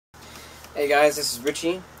Hey guys, this is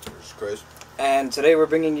Richie, Richie Chris. and today we're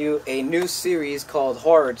bringing you a new series called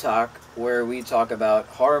Horror Talk, where we talk about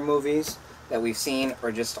horror movies that we've seen,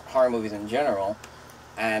 or just horror movies in general.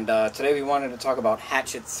 And today we wanted to talk about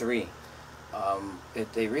Hatchet 3.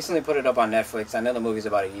 They recently put it up on Netflix. I know the movie's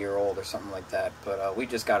about a year old or something like that, but we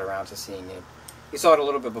just got around to seeing it. You saw it a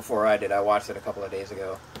little bit before I did. I watched it a couple of days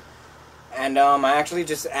ago. And I actually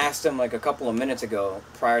just asked him like a couple of minutes ago,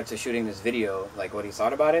 prior to shooting this video, like what he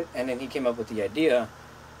thought about it. And then he came up with the idea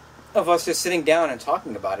of us just sitting down and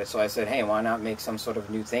talking about it. So I said, hey, why not make some sort of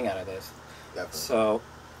new thing out of this? Definitely. So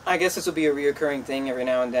I guess this will be a reoccurring thing every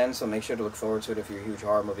now and then. So make sure to look forward to it if you're a huge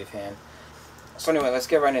horror movie fan. So anyway, let's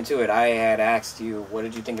get right into it. I had asked you, what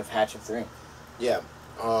did you think of Hatchet 3? Yeah.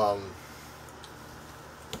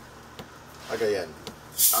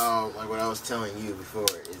 Like what I was telling you before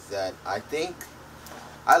is that I think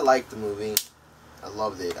I liked the movie. I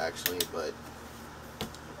loved it actually, but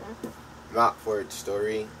not for its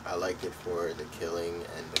story. I liked it for the killing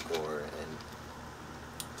and the gore and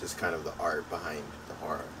just kind of the art behind the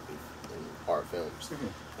horror in horror films.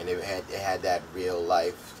 Mm-hmm. And it had that real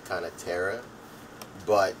life kind of terror,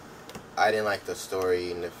 but I didn't like the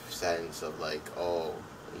story in the sense of like, oh,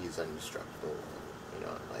 he's indestructible. You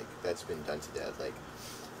know, like that's been done to death. Like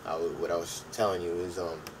what I was telling you is,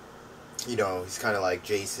 you know, he's kind of like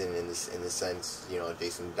Jason in the sense, you know,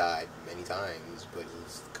 Jason died many times, but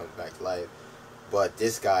he's come back to life. But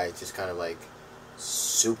this guy is just kind of like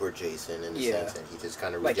super Jason in the sense that he just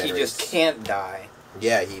kind of regenerates. Like he just can't die.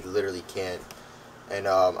 Yeah, he literally can't. And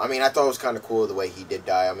I mean, I thought it was kind of cool the way he did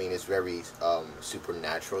die. I mean, it's very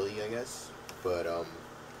supernaturally, I guess. But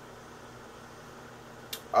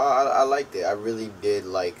I liked it. I really did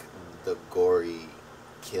like the gory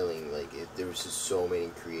killing. Like there was just so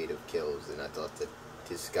many creative kills, and I thought that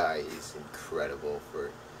this guy is incredible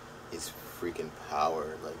for his freaking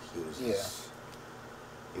power. Like he was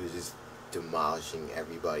just demolishing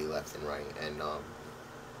everybody left and right. And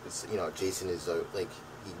it's, you know, Jason is like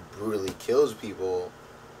he brutally kills people,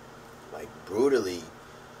 like brutally.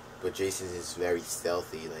 But Jason is very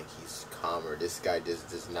stealthy, like he's calmer. This guy just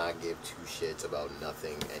does not give two shits about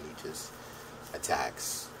nothing, and he just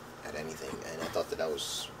attacks at anything. And I thought that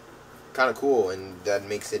was kind of cool, and that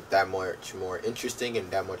makes it that much more interesting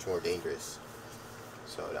and that much more dangerous.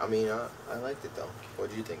 So I mean, I liked it though.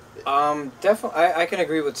 What did you think of it? Definitely, I can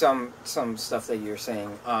agree with some stuff that you're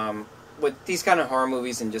saying. With these kind of horror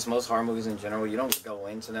movies and just most horror movies in general, you don't go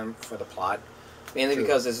into them for the plot. Mainly True.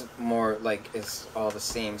 because it's more like it's all the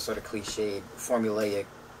same sort of cliched, formulaic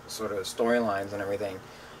sort of storylines and everything.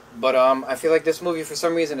 But I feel like this movie, for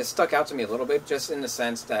some reason, it stuck out to me a little bit, just in the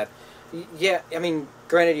sense that, yeah, I mean,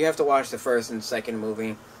 granted, you have to watch the first and second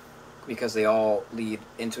movie because they all lead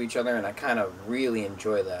into each other, and I kind of really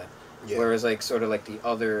enjoy that. Yeah. Whereas, like, sort of like the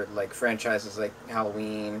other, like, franchises, like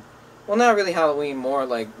Halloween, well, not really Halloween, more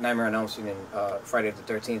like Nightmare on Elm Street and Friday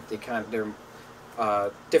the 13th, they're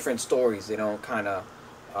different stories. They don't kind of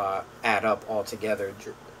add up all together,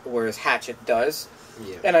 whereas Hatchet does.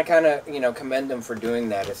 Yeah. And I kind of, you know, commend them for doing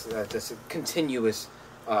that. It's this continuous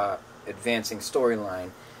advancing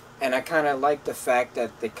storyline. And I kind of like the fact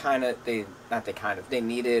that they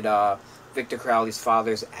needed Victor Crowley's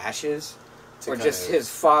father's ashes, or just his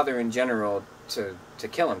father in general, to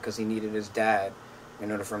kill him, because he needed his dad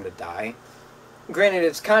in order for him to die. Granted,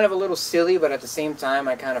 it's kind of a little silly, but at the same time,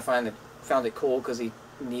 I kind of found it cool because he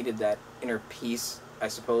needed that inner peace, I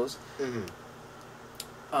suppose. Mm-hmm.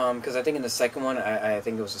 Because I think in the second one, I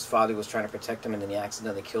think it was his father who was trying to protect him, and then he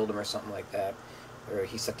accidentally killed him or something like that, or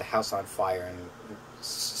he set the house on fire and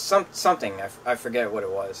something. I forget what it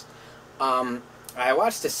was. I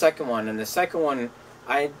watched the second one, and the second one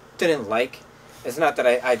I didn't like. It's not that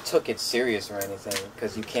I took it serious or anything,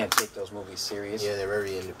 because you can't take those movies serious. Yeah, they're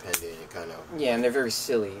very independent and kind of... Yeah, and they're very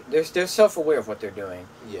silly. They're self-aware of what they're doing.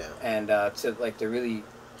 Yeah. And they're really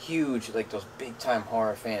huge, like those big-time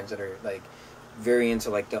horror fans that are, like, very into,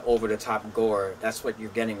 like, the over-the-top gore. That's what you're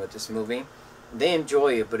getting with this movie. They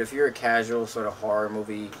enjoy it, but if you're a casual sort of horror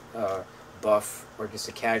movie buff, or just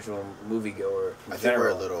a casual moviegoer, I think we're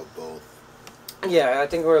a little of both. Yeah, I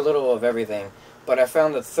think we're a little of everything. But I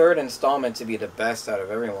found the third installment to be the best out of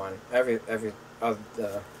everyone. Every of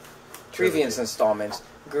the previous installments.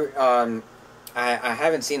 I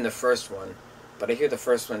haven't seen the first one, but I hear the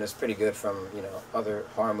first one is pretty good from, you know, other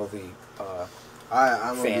horror movie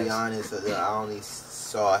I'm fans. gonna be honest. I only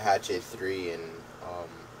saw Hatchet 3, and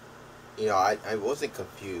you know, I wasn't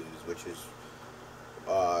confused, which is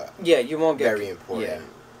yeah, you won't get very important.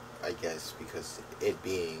 Yeah. I guess because it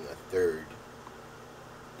being a third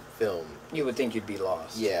film. You would think you'd be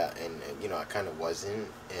lost. Yeah, and you know, I kind of wasn't,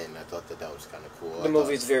 and I thought that was kind of cool. The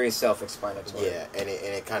movie's very self-explanatory. Yeah, and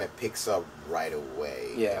it kind of picks up right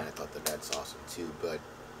away. Yeah. And I thought that that's awesome too. But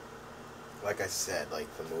like I said, like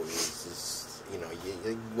the movie is just, you know,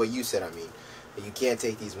 what you said. I mean, you can't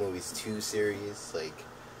take these movies too serious, like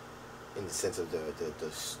in the sense of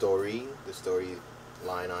the story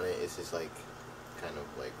line on it is just like kind of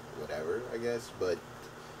like whatever, I guess. But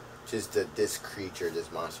just this creature,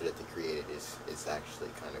 this monster that they created is actually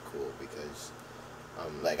kind of cool because,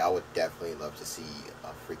 like, I would definitely love to see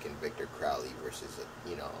a freaking Victor Crowley versus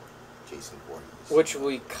Jason Voorhees. Which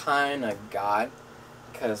we kind of got,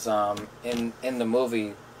 because in the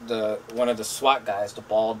movie, one of the SWAT guys, the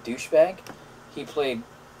bald douchebag, he played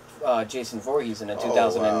Jason Voorhees in a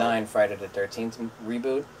 2009 Friday the 13th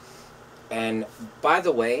reboot. And by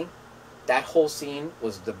the way, that whole scene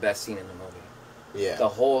was the best scene in the movie. Yeah. The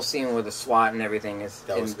whole scene with the SWAT and everything is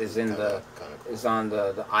on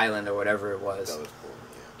the island or whatever it was. That was cool.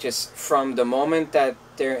 Yeah. Just from the moment that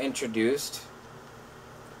they're introduced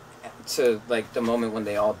to like the moment when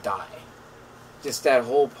they all die, just that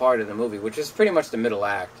whole part of the movie, which is pretty much the middle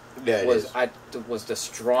act, was the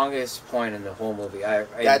strongest point in the whole movie. I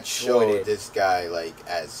that showed this guy like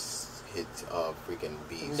as his freaking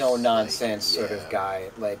beast, no nonsense sort of guy.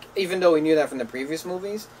 Like, even though we knew that from the previous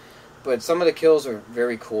movies, but some of the kills are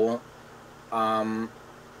very cool.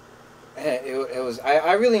 It was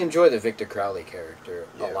I really enjoyed the Victor Crowley character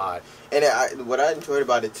a lot. And what I enjoyed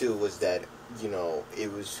about it too was that, you know,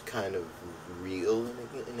 it was kind of real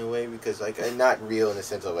in a way, because like, not real in the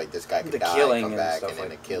sense of like this guy could die and come back and then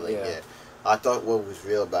the killing. Yeah. I thought what was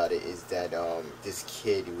real about it is that this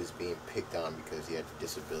kid who was being picked on because he had a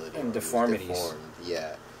disability and deformities.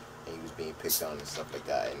 Yeah, and he was being picked on and stuff like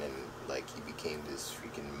that, and then like he became this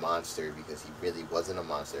freaking monster because he really wasn't a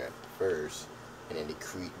monster at first, and then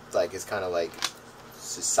it's kind of like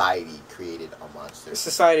society created a monster.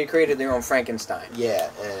 Society created their own Frankenstein. Yeah,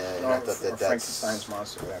 and I thought that's Frankenstein's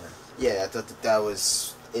monster, whatever. Yeah, I thought that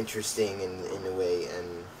was interesting in a way,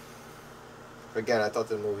 and again, I thought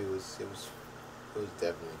the movie was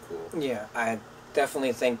definitely cool. Yeah, I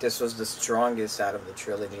definitely think this was the strongest out of the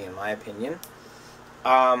trilogy, in my opinion.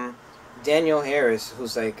 Danielle Harris,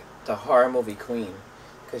 who's like the horror movie queen,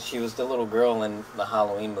 because she was the little girl in the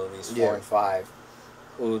Halloween movies 4 and 5,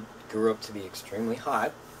 who grew up to be extremely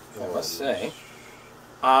hot, I must say.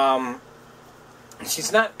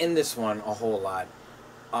 She's not in this one a whole lot.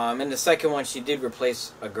 In the second one, she did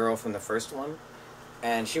replace a girl from the first one,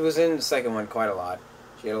 and she was in the second one quite a lot.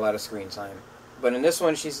 She had a lot of screen time. But in this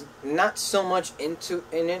one, she's not so much in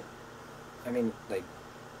it. I mean, like,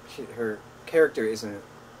 her character isn't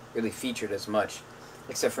really featured as much,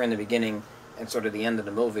 except for in the beginning and sort of the end of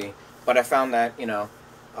the movie. But I found that,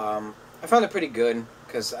 I found it pretty good,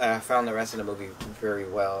 because I found the rest of the movie very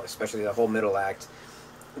well, especially the whole middle act.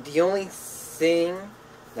 The only thing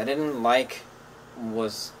that I didn't like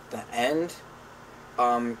was the end.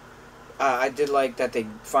 I did like that they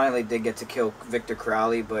finally did get to kill Victor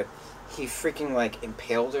Crowley, but he freaking like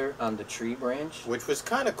impaled her on the tree branch, which was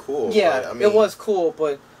kind of cool. Yeah, but, I mean, it was cool,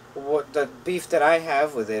 but what the beef that I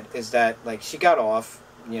have with it is that like she got off,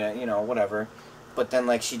 whatever, but then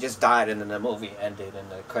like she just died, and then the movie ended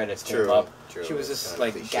and the credits came up. True. She was just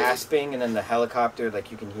like gasping, and then the helicopter,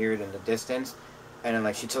 like you can hear it in the distance, and then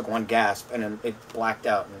like she took one gasp, and then it blacked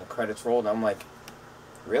out, and the credits rolled. I'm like,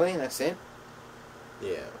 really? That's it?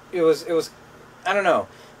 Yeah. It was. I don't know,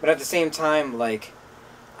 but at the same time, like,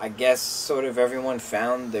 I guess sort of everyone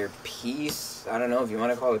found their peace. I don't know if you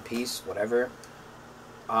want to call it peace, whatever.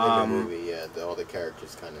 In the movie, yeah, all the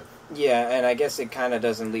characters kind of... Yeah, and I guess it kind of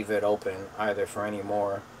doesn't leave it open either for any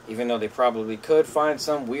more, even though they probably could find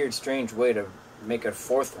some weird, strange way to make a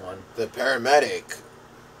fourth one. The paramedic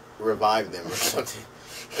revived them or something.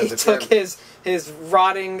 He took his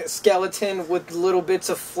rotting skeleton with little bits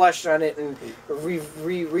of flesh on it and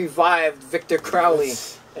revived Victor Crowley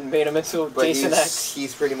and made him into Jason X.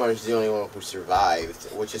 He's pretty much the only one who survived,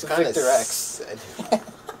 which is kind of... Victor X.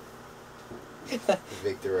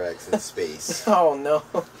 Victor X in space. Oh, no.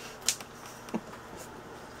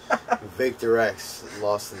 Victor X,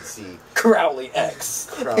 lost in sea. Crowley X.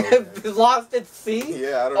 Lost at sea?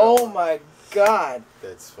 Yeah, I don't know. Oh, my God.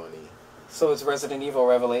 That's funny. So it's Resident Evil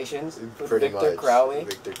Revelations with Pretty Victor much. Crowley.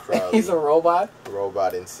 Victor Crowley. He's a robot.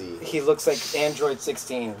 Robot in sea. He looks like Android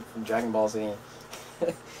 16 from Dragon Ball Z.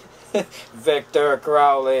 Victor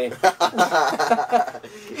Crowley.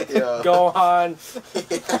 Gohan.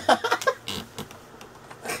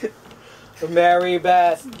 Mary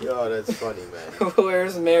Beth. Yo, that's funny, man.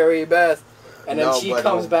 Where's Mary Beth? And then she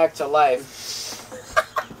comes back to life.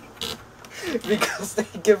 because they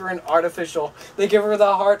give her an artificial. They give her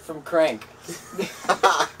the heart from Crank.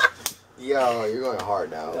 Yo, you're going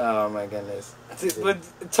hard now. Oh my goodness! But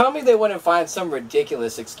tell me they wouldn't find some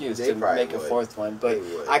ridiculous excuse to make a fourth one. But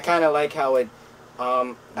I kind of like how it.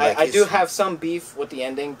 I do have some beef with the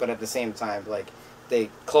ending, but at the same time, like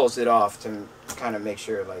they closed it off to kind of make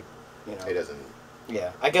sure, like, you know, it doesn't.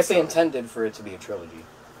 Yeah, I guess they intended for it to be a trilogy.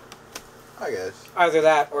 I guess either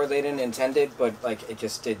that or they didn't intend it, but like it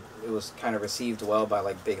just did. It was kind of received well by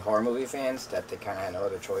like big horror movie fans that they kind of had no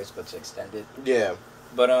other choice but to extend it. Yeah.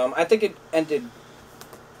 But I think it ended.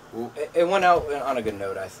 It went out on a good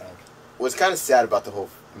note, I think. What's kind of sad about the whole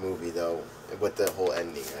movie, though, with the whole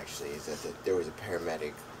ending, actually, is that there was a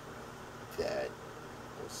paramedic that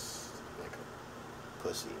was like a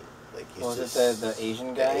pussy. Like he's was just, it the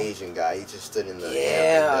Asian guy? The Asian guy. He just stood in the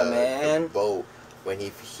man the boat when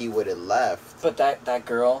he would have left. But that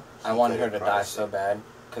girl, I wanted her to die so bad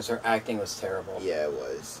because her acting was terrible. Yeah, it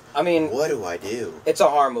was. I mean, what do I do? It's a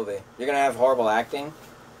horror movie. You're gonna have horrible acting,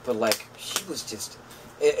 but like she was just.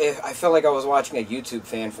 I felt like I was watching a YouTube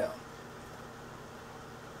fan film.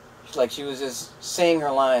 Like she was just saying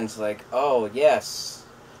her lines like, "Oh yes,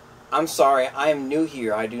 I'm sorry, I am new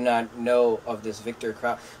here. I do not know of this Victor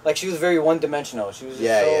Crowd." Like she was very one-dimensional. She was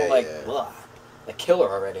just blah. Like kill her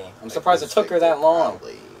already. I'm surprised it took her that long.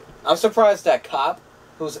 I'm surprised that cop,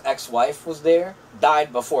 whose ex-wife was there,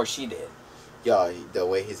 died before she did. Yeah, the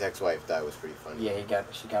way his ex-wife died was pretty funny. Yeah,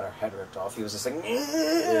 she got her head ripped off. He was just like,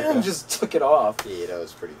 and just took it off. Yeah, that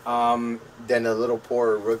was pretty funny. Then the little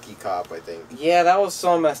poor rookie cop, I think. Yeah, that was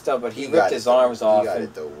so messed up, but he ripped his arms off. He got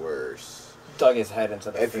it the worst. Dug his head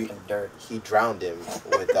into the freaking dirt. He drowned him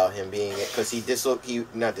without him being... Because he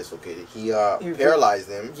not dislocated. He paralyzed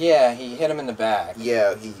him. Yeah, he hit him in the back.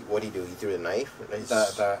 Yeah, what'd he do? He threw the knife?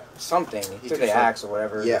 Something. He threw the axe or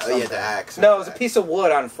whatever. Yeah, the axe. No, it was a piece of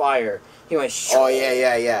wood on fire. He went... Oh,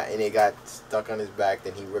 yeah. And it got stuck on his back.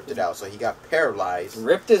 Then he ripped it out. So he got paralyzed.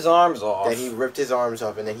 Ripped his arms off. Then he ripped his arms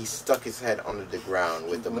off. And then he stuck his head under the ground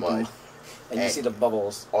with the mud. And you see the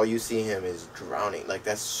bubbles. All you see him is drowning. Like,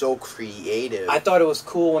 that's so creative. I thought it was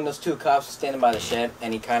cool when those two cops were standing by the shed.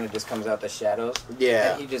 And he kind of just comes out the shadows.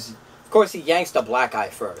 Yeah. And he just... Of course, he yanks the black eye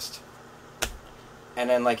first. And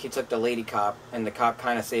then, like, he took the lady cop. And the cop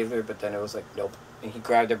kind of saved her. But then it was like, nope. And he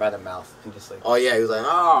grabbed her by the mouth and just like... Oh, yeah, he was like,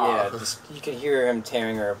 oh! Yeah, just, you could hear him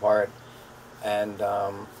tearing her apart. And,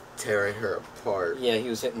 tearing her apart. Yeah, he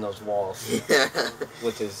was hitting those walls. Yeah.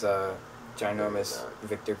 With his, ginormous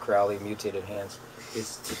Victor Crowley mutated hands.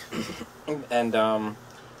 And,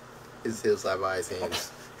 his hillside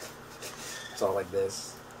hands. It's all like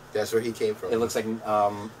this. That's where he came from. It looks like,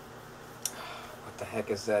 what the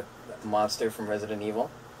heck is that monster from Resident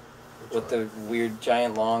Evil? With the weird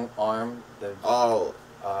giant long arm.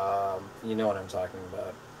 You know what I'm talking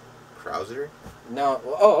about. Krauser? No.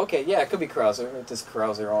 Oh, okay. Yeah, it could be Krauser with this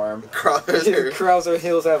Krauser arm. Krauser. Krauser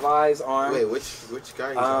Hills Have Eyes arm. Wait, which guy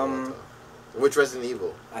are you talking about? Which Resident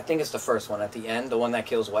Evil? I think it's the first one at the end, the one that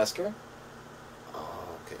kills Wesker.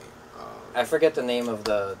 Oh, okay. I forget the name of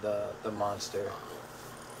the monster.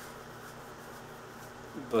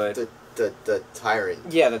 But the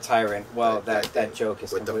tyrant. Yeah, the tyrant. Well, that joke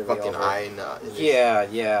is with completely the fucking over. eye.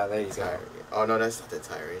 Yeah, there you go. Oh no, that's not the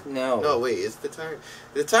tyrant. No, wait, it's the tyrant.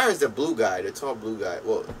 The tyrant's the blue guy, the tall blue guy.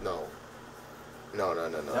 Well, no. Now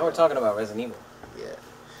we're talking about Resident Evil. Yeah,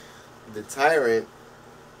 the tyrant.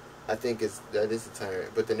 I think that is the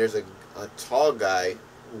tyrant. But then there's a tall guy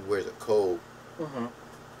who wears a coat. Mm-hmm.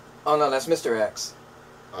 Oh no, that's Mr. X.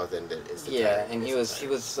 Oh, then it's the tyrant. Yeah, and he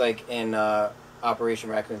was like in Operation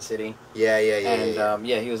Raccoon City. Yeah. And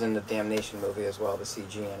he was in the Damnation movie as well, the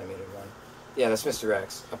CG animated one. Yeah, that's Mr.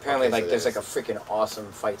 X. Apparently, okay, there's like a freaking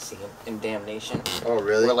awesome fight scene in Damnation. Oh,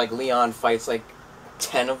 really? Where like Leon fights like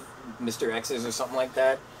 10 of Mr. X's or something like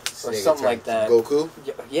that. Or something like that. Goku?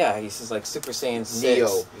 Yeah, he's just like Super Saiyan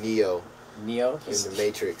 6. Neo. In the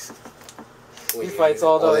Matrix. He fights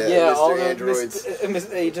all the all the androids.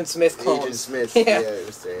 Agent Smith clones. Agent Smith. Yeah,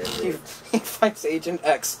 Mr. Android. He fights Agent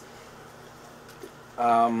X.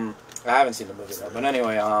 I haven't seen the movie though, but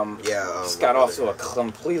anyway, just got off to a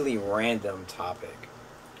completely random topic.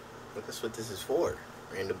 But that's what this is for.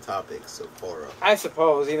 Random topics of horror. I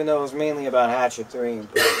suppose, even though it was mainly about Hatchet 3.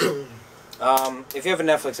 But, if you have a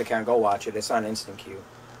Netflix account, go watch it. It's on Instant Queue.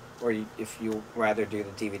 Or if you rather do the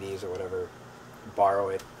DVDs or whatever, borrow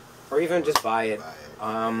it. Or even just buy it.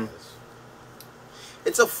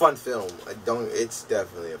 It's a fun film. It's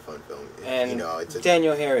definitely a fun film. And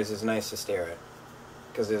Daniel Harris is nice to stare at.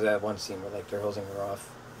 Because there's that one scene where like they're hosing her off,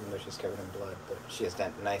 even though she's covered in blood. But she has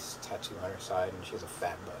that nice tattoo on her side, and she has a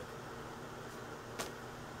fat butt.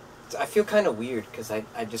 I feel kind of weird because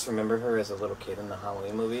I just remember her as a little kid in the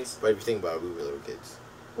Halloween movies. But if you think about it, we were little kids.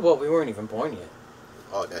 Well, we weren't even born yet.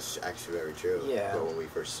 Oh, that's actually very true. Yeah. But when we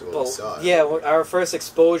saw it. Yeah, our first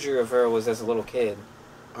exposure of her was as a little kid.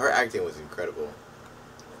 Her acting was incredible.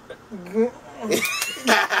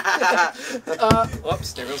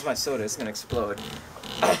 Oops, there goes my soda. It's gonna explode.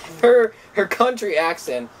 Her country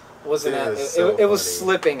accent wasn't. It was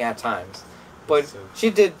slipping at times, but she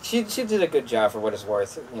did a good job for what it's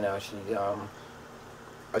worth. You know, she. I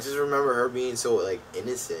just remember her being so like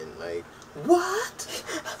innocent, like what?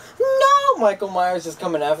 No, Michael Myers is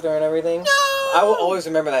coming after her and everything. No. I will always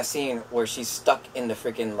remember that scene where she's stuck in the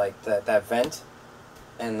freaking like that vent.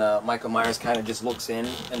 And Michael Myers kind of just looks in,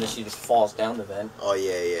 and then she just falls down the vent. Oh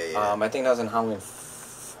yeah. I think that was in Halloween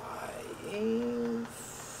 5.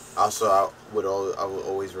 Also, I would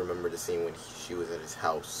always remember the scene when she was at his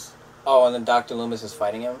house. Oh, and then Dr. Loomis is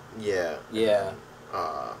fighting him. Yeah. Yeah.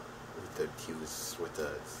 He was with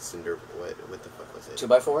the cinder. What the fuck was it?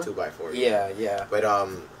 2x4. 2x4. Yeah. But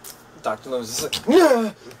Dr. Loomis is like,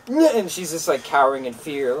 nah, and she's just like cowering in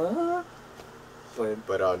fear.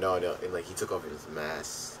 But no, and like he took off his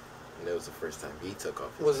mask, and it was the first time he took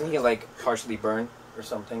off his Wasn't mask. he like partially burned or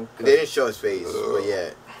something? They didn't show his face, but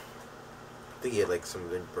yeah. I think he had like some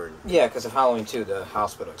burn. Yeah, because of Halloween 2, the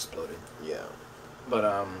hospital exploded. Yeah.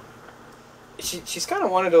 But she's kind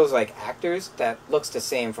of one of those like actors that looks the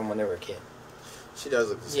same from when they were a kid. She does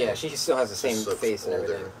look the same. Yeah, she still has the same Just looks face and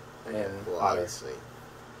older. everything. And Well, hotter. obviously.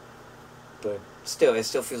 But still, it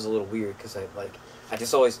still feels a little weird because I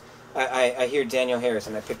always hear Daniel Harris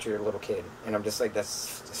and I picture a little kid, and I'm just like I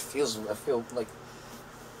feel like.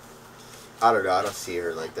 I don't know. I don't see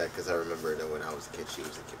her like that because I remember that when I was a kid, she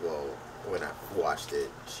was a kid. Well, when I watched it,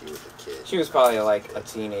 she was a kid. She was probably like a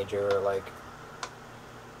teenager or like.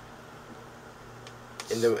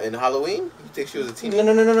 In Halloween, you think she was a teenager?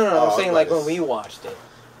 No. Oh, I'm saying like when we watched it.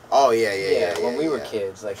 Oh yeah. When we were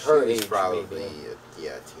kids, like her age, probably maybe. a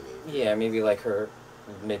teenager. Yeah, maybe like her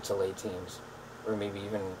mid to late teens, or maybe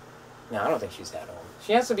even. No, I don't think she's that old.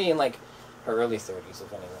 She has to be in like her early 30s,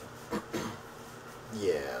 if anything.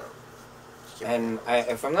 Yeah. And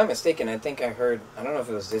if I'm not mistaken, I think I heard, I don't know if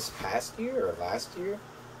it was this past year or last year,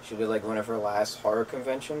 she did like one of her last horror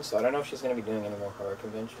conventions, so I don't know if she's going to be doing any more horror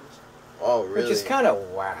conventions. Oh, really? Which is kind of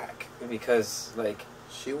whack, because like,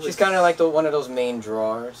 she's kind of like one of those main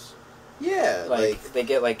drawers. Yeah. Like they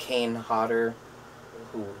get like Kane Hodder,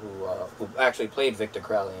 who actually played Victor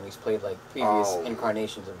Crowley, and he's played like previous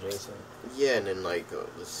incarnations of Jason. Yeah, and then like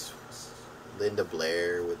this Linda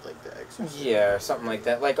Blair with like the Exorcist. Yeah, or something like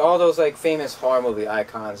that. Like all those like famous horror movie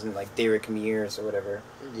icons, and like Derek Mears or whatever.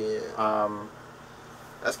 Yeah.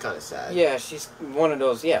 That's kind of sad. Yeah, she's one of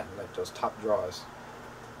those. Yeah, like those top draws.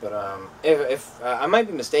 But if I might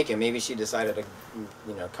be mistaken, maybe she decided to,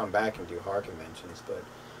 come back and do horror conventions. But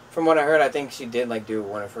from what I heard, I think she did like do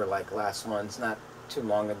one of her like last ones not too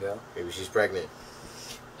long ago. Maybe she's pregnant.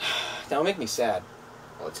 That'll make me sad.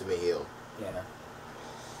 Ultimate heel. Yeah.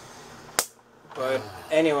 But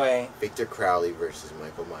anyway. Victor Crowley versus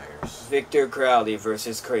Michael Myers. Victor Crowley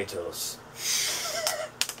versus Kratos.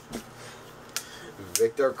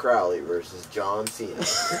 Victor Crowley versus John Cena.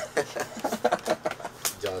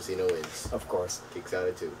 John Cena wins. Of course. Kicks out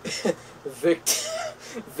at 2.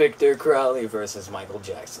 Victor Crowley versus Michael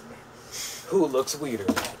Jackson. Who looks weirder,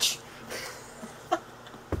 match?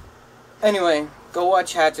 Anyway, go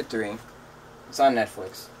watch Hatchet 3. It's on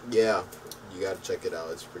Netflix. Yeah, you gotta check it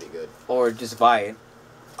out. It's pretty good. Or just buy it.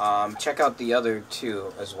 Check out the other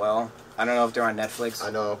 2 as well. I don't know if they're on Netflix.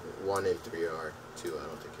 I know 1 and 3 are. 2 I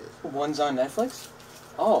don't think is. 1's on Netflix?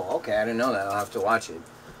 Oh, okay. I didn't know that. I'll have to watch it.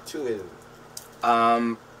 2 is.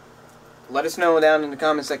 Let us know down in the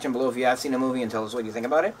comment section below if you have seen the movie and tell us what you think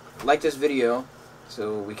about it. Like this video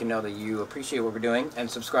so we can know that you appreciate what we're doing, and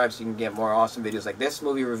subscribe so you can get more awesome videos like this,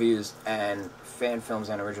 movie reviews, and fan films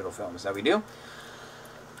and original films that we do.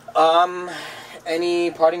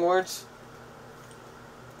 Any parting words?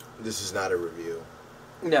 This is not a review.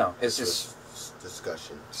 No, it's just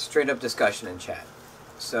discussion. Straight up discussion and chat.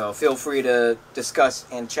 So feel free to discuss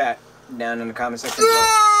and chat down in the comment section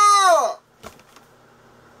below.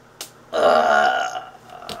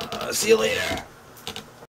 See you later.